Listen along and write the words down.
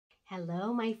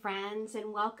Hello, my friends,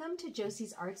 and welcome to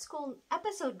Josie's Art School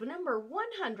episode number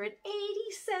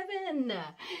 187.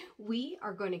 We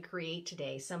are going to create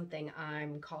today something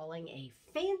I'm calling a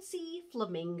fancy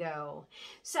flamingo.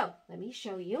 So let me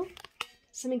show you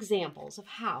some examples of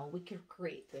how we could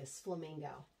create this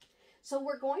flamingo. So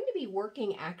we're going to be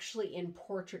working actually in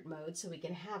portrait mode so we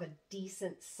can have a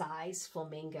decent size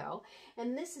flamingo.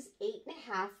 And this is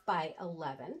 8.5 by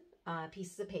 11.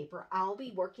 Pieces of paper. I'll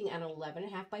be working on an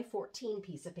 11.5 by 14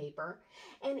 piece of paper.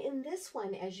 And in this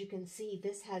one, as you can see,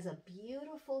 this has a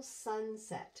beautiful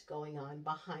sunset going on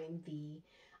behind the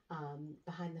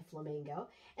flamingo.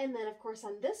 And then of course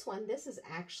on this one, this is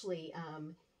actually,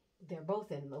 they're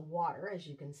both in the water, as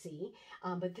you can see,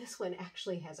 but this one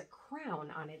actually has a crown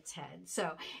on its head.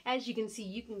 So as you can see,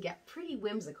 you can get pretty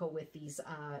whimsical with these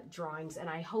drawings, and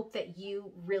I hope that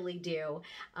you really do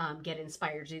get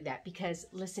inspired to do that, because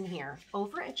listen here,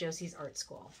 over at Josie's Art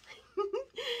School,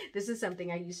 this is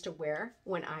something I used to wear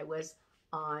when I was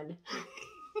on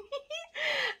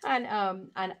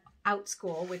on Out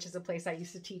School, which is a place I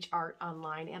used to teach art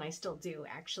online, and I still do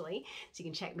actually. So you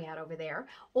can check me out over there.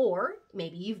 Or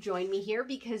maybe you've joined me here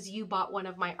because you bought one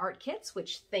of my art kits,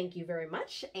 which thank you very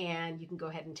much. And you can go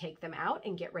ahead and take them out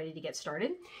and get ready to get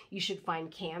started. You should find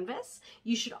canvas.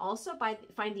 You should also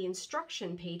find the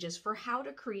instruction pages for how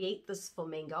to create this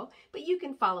flamingo, but you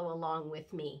can follow along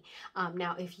with me.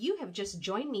 Now, if you have just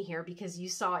joined me here because you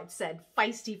saw it said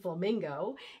Feisty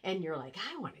Flamingo and you're like,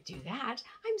 I want to do that,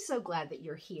 I'm so glad that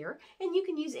you're here. And you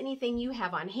can use anything you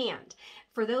have on hand.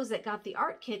 For those that got the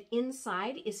art kit,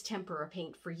 inside is tempera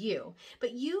paint for you,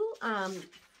 but you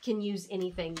can use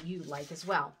anything you like as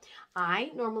well.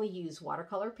 I normally use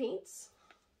watercolor paints,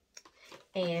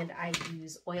 and I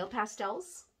use oil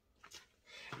pastels,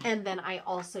 and then I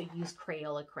also use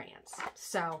Crayola crayons.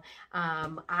 So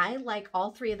I like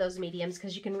all three of those mediums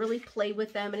because you can really play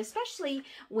with them. And especially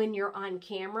when you're on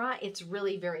camera, it's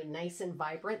really very nice and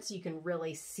vibrant. So you can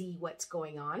really see what's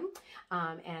going on.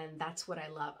 And that's what I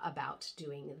love about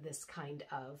doing this kind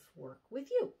of work with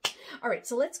you. All right,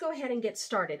 so let's go ahead and get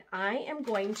started. I am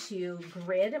going to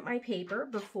grid my paper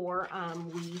before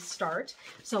we start.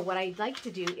 So what I like to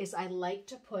do is I like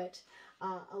to put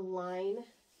a line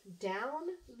down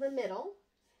the middle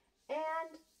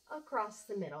and across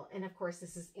the middle. And of course,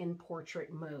 this is in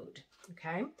portrait mode,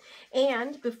 okay?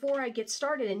 And before I get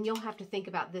started, and you'll have to think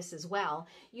about this as well,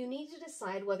 you need to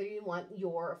decide whether you want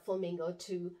your flamingo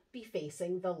to be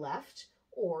facing the left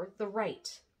or the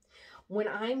right. When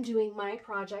I'm doing my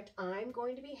project, I'm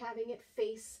going to be having it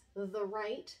face the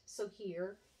right. So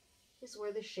here is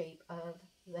where the shape of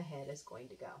the head is going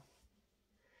to go.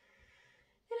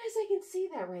 And as I can see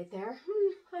that right there,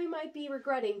 I might be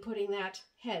regretting putting that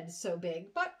head so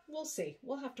big, but we'll see.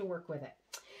 We'll have to work with it.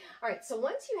 All right, so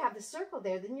once you have the circle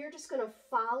there, then you're just going to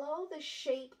follow the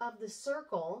shape of the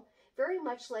circle, very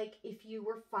much like if you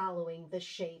were following the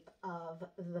shape of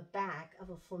the back of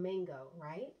a flamingo,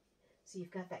 right? So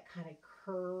you've got that kind of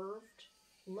curved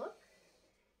look,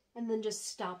 and then just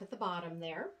stop at the bottom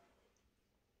there.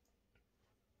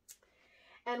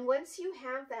 And once you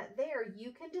have that there,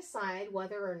 you can decide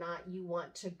whether or not you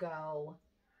want to go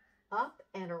up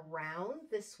and around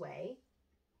this way,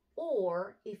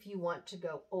 or if you want to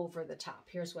go over the top.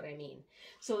 Here's what I mean.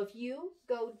 So if you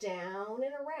go down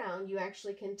and around, you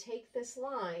actually can take this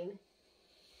line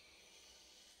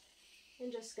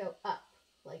and just go up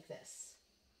like this,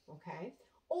 okay?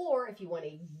 Or if you want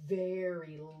a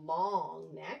very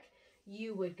long neck,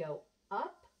 you would go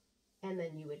up and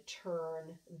then you would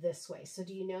turn this way. So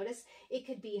do you notice? It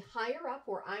could be higher up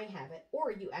where I have it,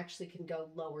 or you actually can go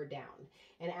lower down.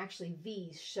 And actually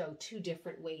these show two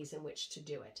different ways in which to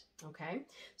do it, okay?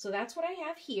 So that's what I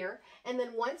have here. And then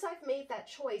once I've made that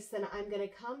choice, then I'm gonna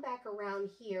come back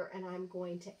around here and I'm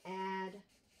going to add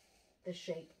the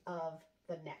shape of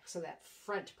the neck. So that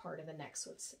front part of the neck,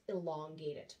 so it's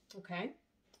elongated, okay?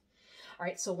 All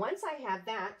right, so once I have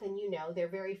that, then you know they're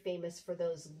very famous for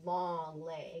those long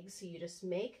legs. So you just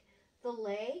make the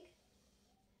leg,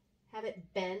 have it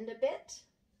bend a bit,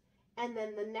 and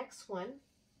then the next one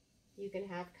you can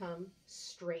have come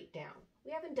straight down. We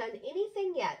haven't done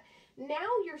anything yet. Now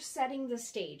you're setting the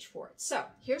stage for it. So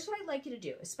here's what I'd like you to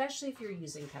do, especially if you're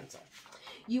using pencil.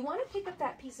 You want to pick up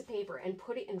that piece of paper and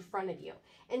put it in front of you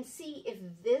and see if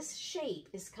this shape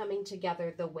is coming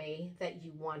together the way that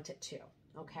you want it to.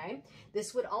 Okay,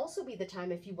 this would also be the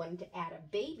time if you wanted to add a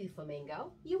baby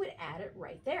flamingo, you would add it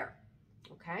right there.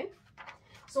 Okay,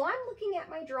 so I'm looking at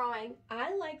my drawing.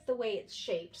 I like the way it's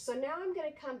shaped. So now I'm going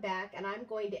to come back and I'm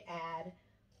going to add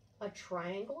a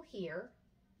triangle here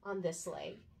on this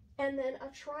leg and then a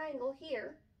triangle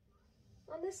here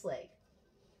on this leg.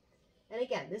 And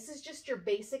again, this is just your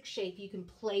basic shape. You can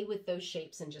play with those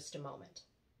shapes in just a moment.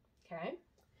 Okay?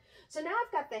 So now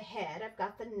I've got the head, I've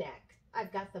got the neck,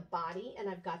 I've got the body, and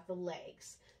I've got the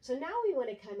legs. So now we want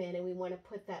to come in and we want to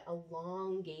put that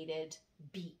elongated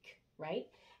beak, right?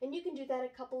 And you can do that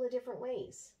a couple of different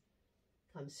ways.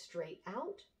 Come straight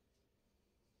out,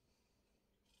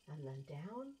 and then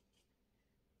down,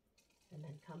 and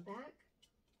then come back,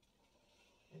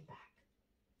 and back.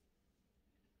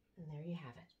 And there you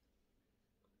have it.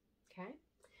 Okay?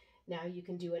 Now you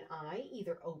can do an eye,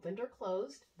 either opened or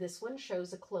closed. This one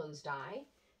shows a closed eye.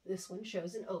 This one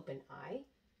shows an open eye.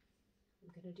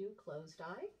 I'm going to do a closed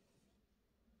eye.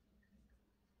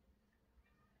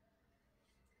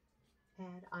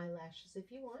 Add eyelashes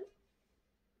if you want.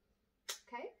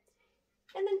 Okay?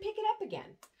 And then pick it up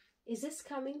again. Is this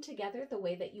coming together the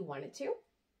way that you want it to?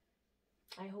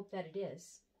 I hope that it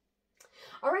is.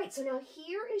 All right, so now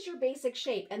here is your basic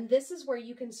shape, and this is where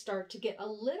you can start to get a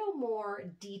little more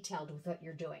detailed with what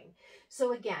you're doing.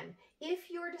 So again, if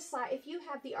you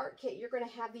have the art kit, you're going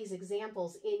to have these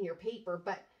examples in your paper,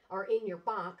 or in your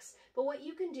box. But what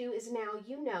you can do is now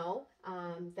you know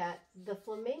that the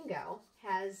flamingo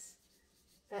has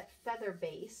that feather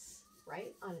base,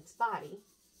 right, on its body.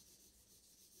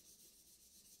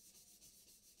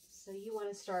 So you want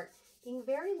to start being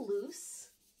very loose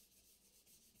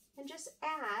and just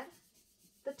add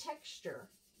the texture.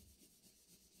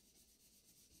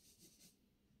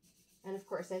 And of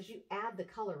course, as you add the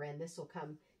color in, this will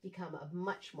become a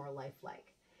much more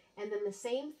lifelike. And then the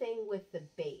same thing with the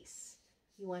base.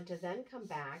 You want to then come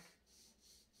back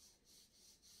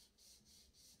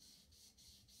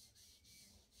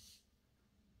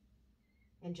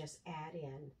and just add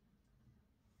in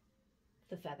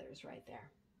the feathers right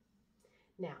there.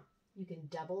 Now, you can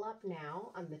double up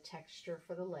now on the texture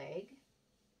for the leg.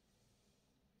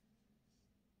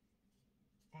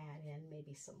 Add in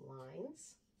maybe some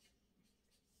lines.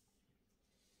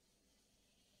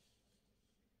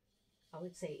 I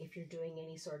would say if you're doing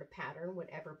any sort of pattern,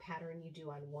 whatever pattern you do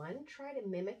on one, try to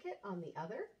mimic it on the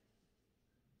other.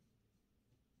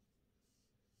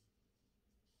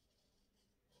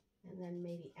 And then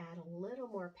maybe add a little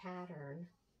more pattern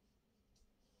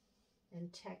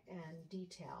and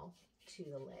detail to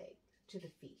the leg, to the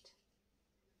feet.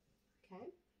 Okay?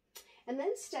 And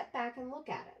then step back and look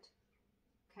at it.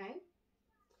 Okay?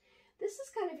 This is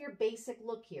kind of your basic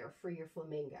look here for your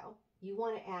flamingo. You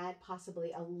want to add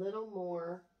possibly a little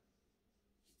more,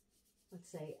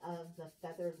 let's say, of the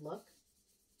feathered look.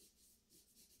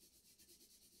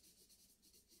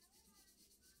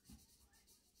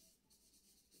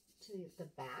 To the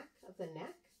back of the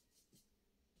neck.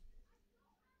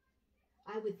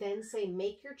 I would then say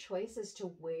make your choice as to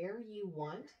where you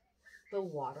want the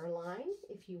water line,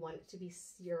 if you want it to be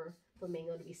your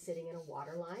flamingo to be sitting in a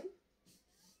water line.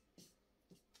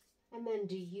 And then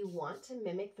do you want to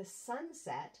mimic the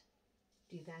sunset?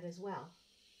 Do that as well.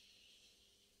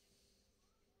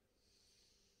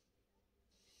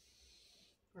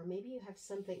 Or maybe you have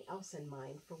something else in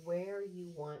mind for where you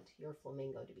want your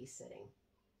flamingo to be sitting.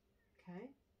 Okay?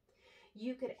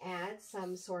 You could add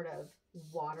some sort of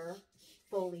water,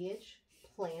 foliage,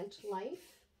 plant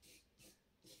life.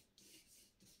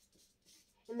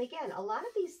 And again, a lot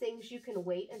of these things you can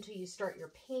wait until you start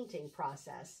your painting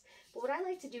process. But what I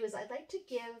like to do is I'd like to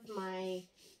give my,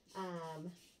 I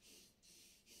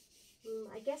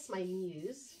guess my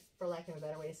muse, for lack of a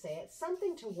better way to say it,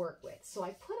 something to work with. So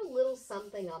I put a little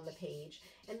something on the page,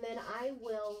 and then I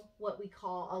will, what we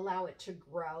call, allow it to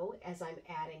grow as I'm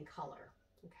adding color.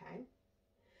 Okay?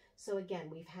 So again,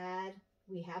 we have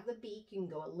the beak. You can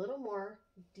go a little more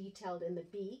detailed in the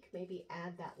beak. Maybe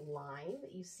add that line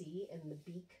that you see in the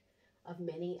beak of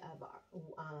many of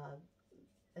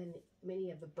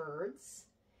the birds.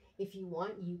 If you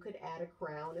want, you could add a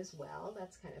crown as well.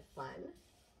 That's kind of fun.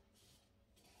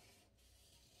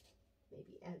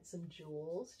 Maybe add some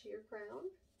jewels to your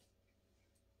crown.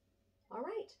 All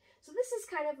right, so this is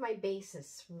kind of my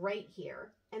basis right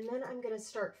here. And then I'm going to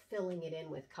start filling it in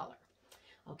with color.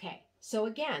 Okay, so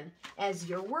again, as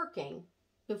you're working,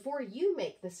 before you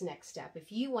make this next step,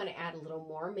 if you want to add a little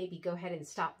more, maybe go ahead and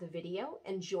stop the video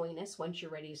and join us once you're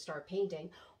ready to start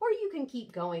painting, or you can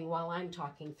keep going while I'm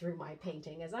talking through my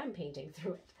painting as I'm painting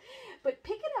through it. But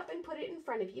pick it up and put it in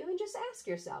front of you and just ask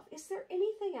yourself, is there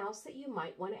anything else that you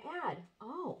might want to add?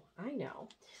 Oh, I know.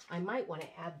 I might want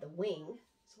to add the wing.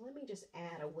 So let me just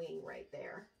add a wing right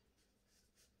there.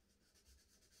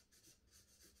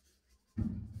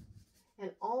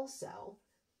 And also,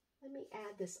 let me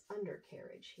add this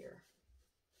undercarriage here.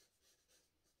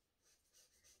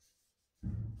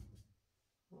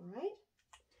 All right.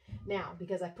 Now,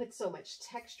 because I put so much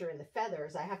texture in the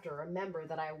feathers, I have to remember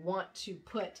that I want to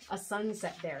put a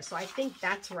sunset there. So I think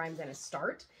that's where I'm going to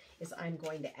start, is I'm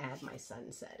going to add my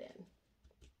sunset in.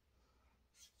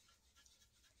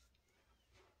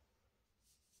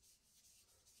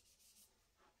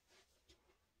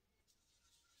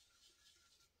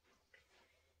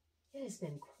 It has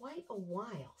been quite a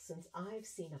while since I've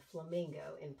seen a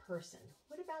flamingo in person.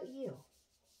 What about you?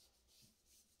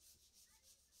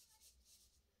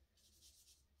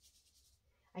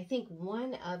 I think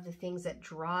one of the things that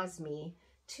draws me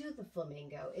to the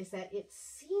flamingo is that it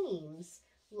seems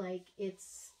like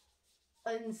it's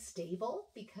unstable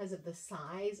because of the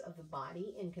size of the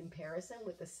body in comparison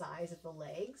with the size of the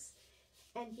legs,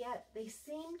 and yet they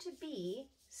seem to be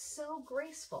so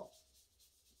graceful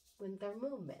with their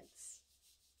movements.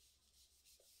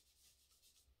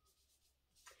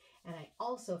 And I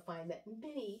also find that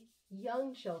many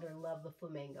young children love the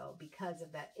flamingo because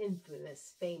of that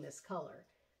infamous, famous color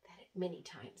that it many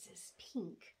times is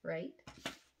pink, right?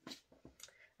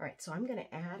 All right, so I'm going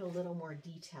to add a little more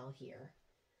detail here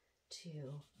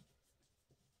to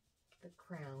the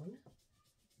crown.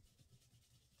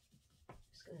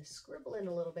 Just going to scribble in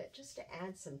a little bit just to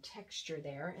add some texture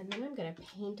there, and then I'm going to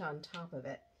paint on top of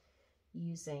it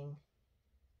using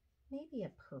maybe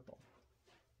a purple.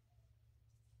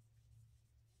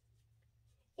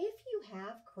 If you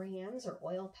have crayons or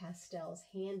oil pastels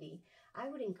handy, I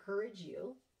would encourage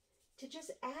you to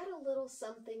just add a little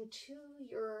something to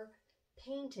your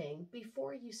painting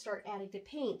before you start adding the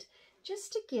paint,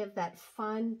 just to give that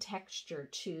fun texture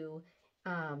to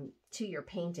your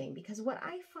painting. Because what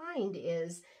I find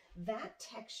is that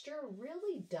texture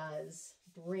really does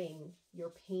bring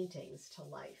your paintings to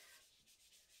life.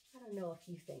 I don't know if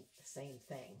you think the same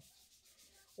thing,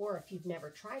 or if you've never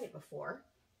tried it before,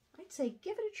 I'd say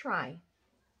give it a try.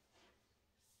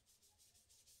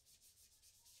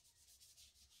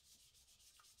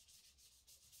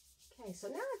 Okay, so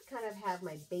now I've kind of have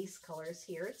my base colors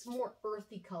here. It's more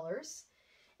earthy colors.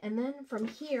 And then from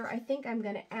here, I think I'm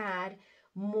going to add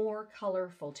more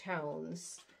colorful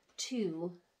tones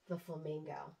to the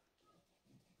flamingo.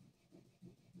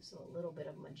 So a little bit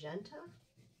of magenta.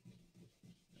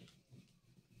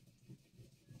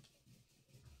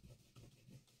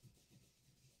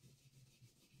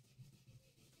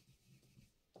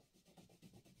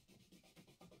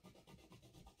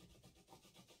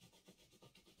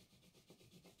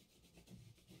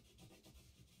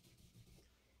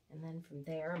 And then from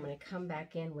there, I'm going to come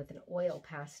back in with an oil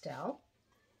pastel,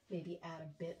 maybe add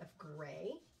a bit of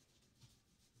gray.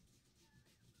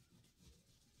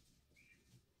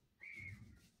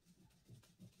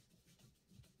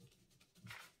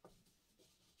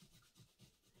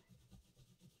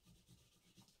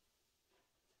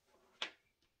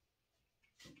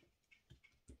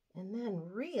 And then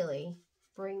really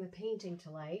bring the painting to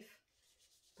life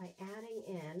by adding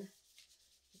in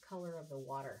the color of the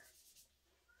water.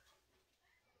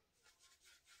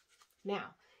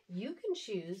 Now, you can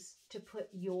choose to put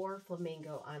your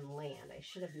flamingo on land. I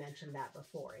should have mentioned that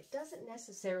before. It doesn't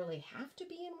necessarily have to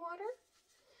be in water.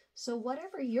 So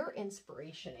whatever your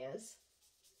inspiration is,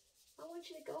 I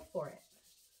want you to go for it.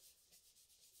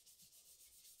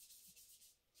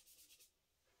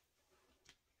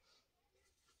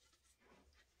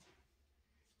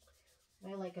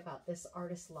 What I like about this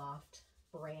Artist Loft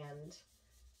brand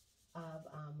of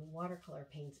watercolor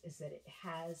paints is that it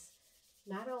has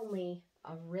not only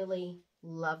a really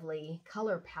lovely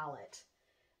color palette,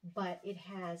 but it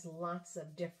has lots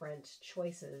of different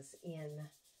choices in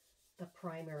the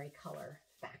primary color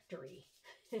factory.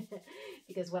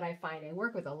 Because what I find, I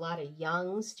work with a lot of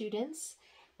young students,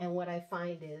 and what I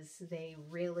find is they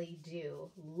really do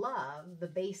love the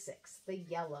basics, the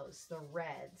yellows, the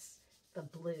reds, the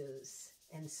blues.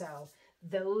 And so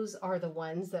those are the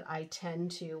ones that I tend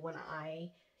to, when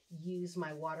I use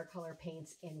my watercolor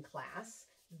paints in class,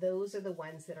 those are the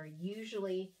ones that are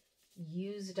usually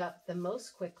used up the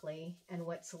most quickly, and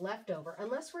what's left over,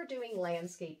 unless we're doing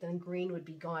landscape, then green would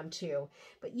be gone too.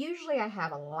 But usually I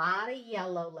have a lot of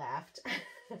yellow left,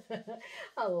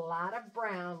 a lot of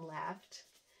brown left,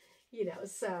 you know,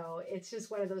 so it's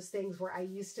just one of those things where I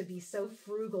used to be so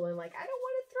frugal and like, I don't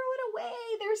want to throw it away.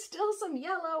 There's still some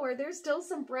yellow or there's still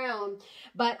some brown.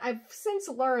 But I've since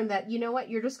learned that, you know what,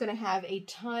 you're just going to have a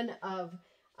ton of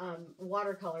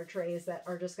watercolor trays that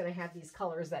are just going to have these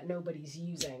colors that nobody's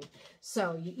using.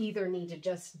 So you either need to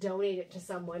just donate it to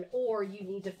someone, or you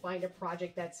need to find a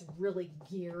project that's really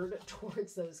geared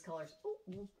towards those colors. Oh,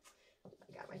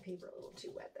 I got my paper a little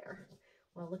too wet there.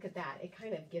 Well, look at that. It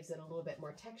kind of gives it a little bit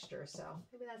more texture, so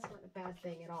maybe that's not a bad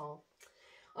thing at all.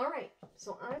 All right,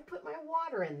 so I put my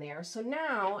water in there. So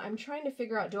now I'm trying to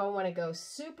figure out, do I want to go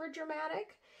super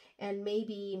dramatic and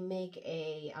maybe make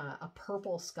a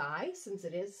purple sky, since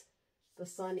the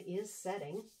sun is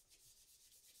setting.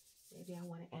 Maybe I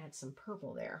want to add some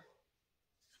purple there.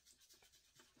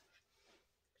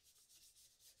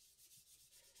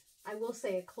 I will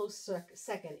say a close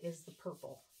second is the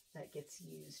purple that gets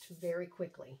used very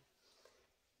quickly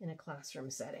in a classroom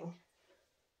setting.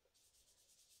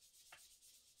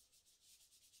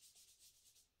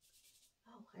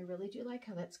 Oh, I really do like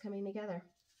how that's coming together.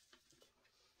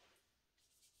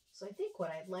 So I think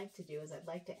what I'd like to do is I'd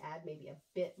like to add maybe a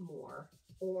bit more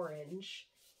orange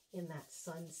in that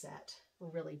sunset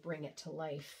and really bring it to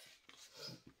life.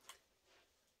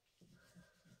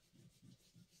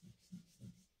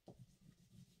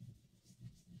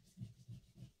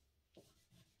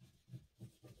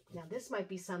 Now this might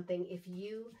be something, if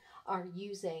you are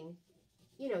using,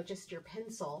 just your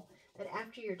pencil, that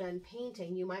after you're done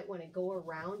painting, you might want to go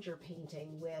around your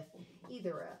painting with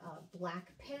either a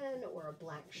black pen or a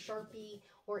black Sharpie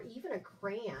or even a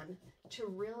crayon to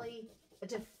really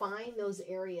define those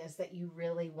areas that you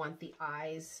really want the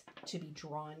eyes to be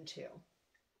drawn to.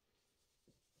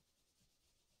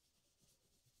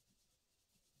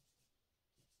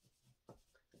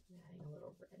 I'm adding a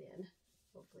little red in.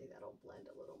 Hopefully that'll blend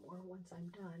a little more once I'm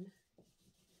done.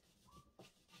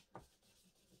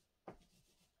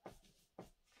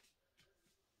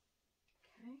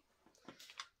 Okay.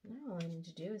 Now all I need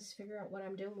to do is figure out what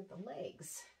I'm doing with the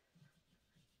legs.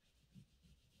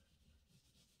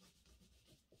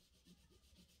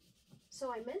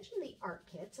 So I mentioned the art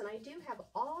kits, and I do have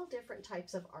all different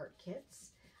types of art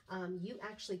kits. You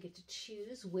actually get to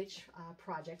choose which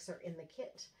projects are in the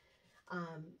kit.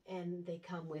 And they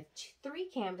come with 3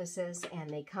 canvases, and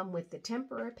they come with the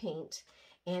tempera paint,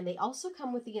 and they also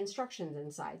come with the instructions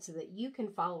inside so that you can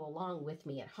follow along with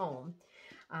me at home.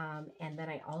 And then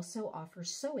I also offer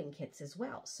sewing kits as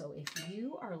well. So if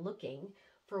you are looking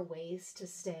for ways to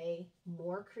stay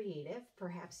more creative,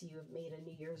 perhaps you have made a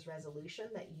New Year's resolution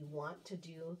that you want to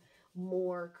do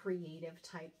more creative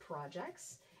type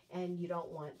projects, and you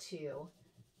don't want to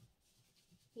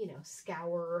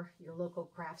scour your local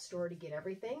craft store to get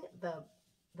everything.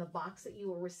 The box that you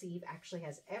will receive actually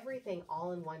has everything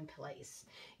all in one place.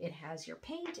 It has your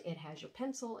paint, it has your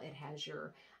pencil, it has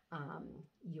your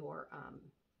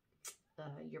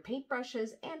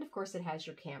paintbrushes, and of course it has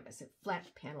your canvas, flat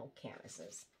panel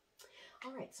canvases.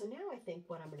 All right, so now I think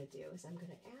what I'm going to do is I'm going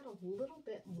to add a little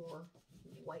bit more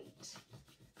white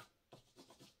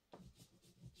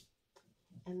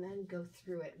and then go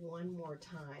through it one more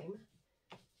time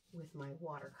with my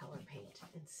watercolor paint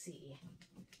and see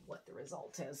what the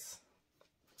result is.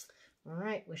 All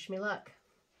right, wish me luck.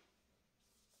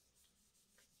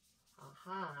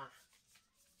 Aha.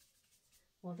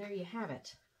 Well, there you have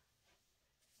it.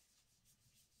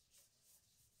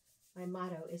 My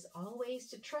motto is always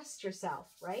to trust yourself,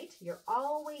 right? You're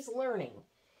always learning.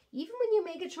 Even when you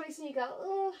make a choice and you go,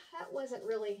 oh, that wasn't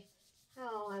really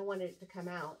how I wanted it to come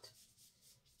out.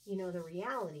 The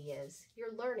reality is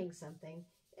you're learning something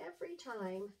every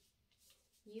time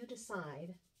you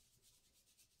decide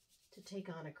to take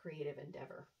on a creative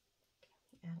endeavor.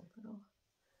 Okay, add a little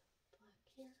black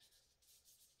here.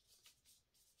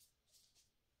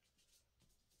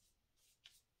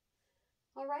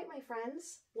 All right, my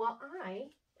friends. Well,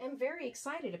 I am very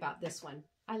excited about this one.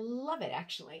 I love it,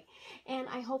 actually. And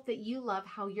I hope that you love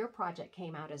how your project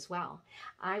came out as well.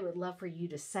 I would love for you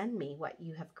to send me what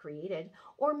you have created,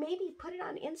 or maybe put it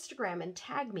on Instagram and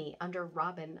tag me under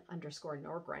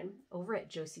Robin_Norgren over at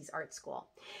Josie's Art School.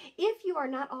 If you are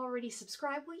not already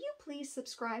subscribed, will you please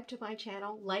subscribe to my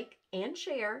channel, like and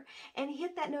share, and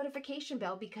hit that notification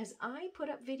bell, because I put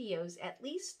up videos at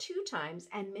least 2 times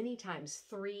and many times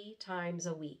 3 times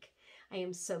a week. I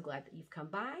am so glad that you've come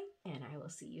by, and I will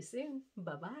see you soon.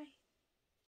 Bye-bye.